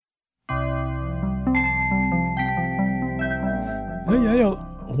Hey, Yael,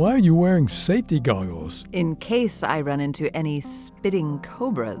 why are you wearing safety goggles? In case I run into any spitting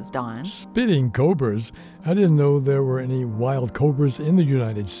cobras, Don. Spitting cobras? I didn't know there were any wild cobras in the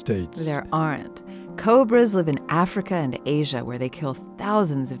United States. There aren't. Cobras live in Africa and Asia, where they kill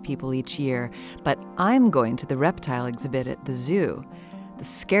thousands of people each year. But I'm going to the reptile exhibit at the zoo. The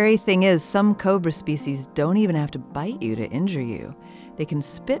scary thing is, some cobra species don't even have to bite you to injure you. They can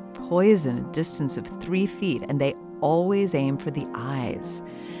spit poison a distance of 3 feet, and they always aim for the eyes.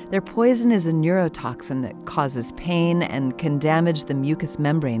 Their poison is a neurotoxin that causes pain and can damage the mucous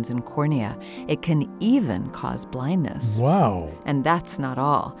membranes and cornea. It can even cause blindness. Wow. And that's not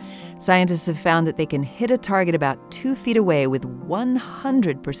all. Scientists have found that they can hit a target about 2 feet away with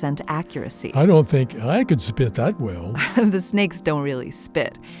 100% accuracy. I don't think I could spit that well. The snakes don't really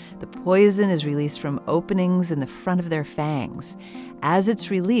spit. The poison is released from openings in the front of their fangs. As it's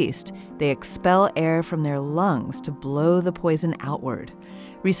released, they expel air from their lungs to blow the poison outward.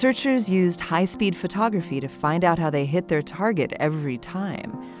 Researchers used high-speed photography to find out how they hit their target every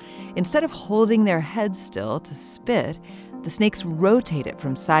time. Instead of holding their heads still to spit, the snakes rotate it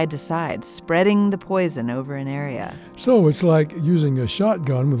from side to side, spreading the poison over an area. So it's like using a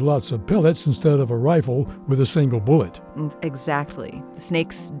shotgun with lots of pellets instead of a rifle with a single bullet. Exactly. The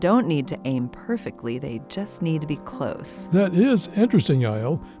snakes don't need to aim perfectly, they just need to be close. That is interesting,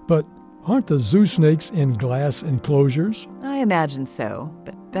 Yael, but aren't the zoo snakes in glass enclosures? I imagine so,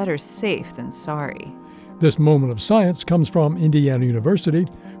 but better safe than sorry. This moment of science comes from Indiana University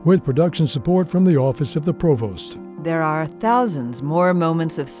with production support from the Office of the Provost. There are thousands more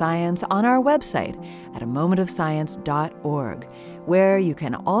moments of science on our website at amomentofscience.org, where you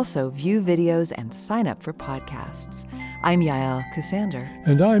can also view videos and sign up for podcasts. I'm Yael Cassander.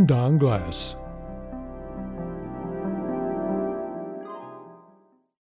 And I'm Don Glass.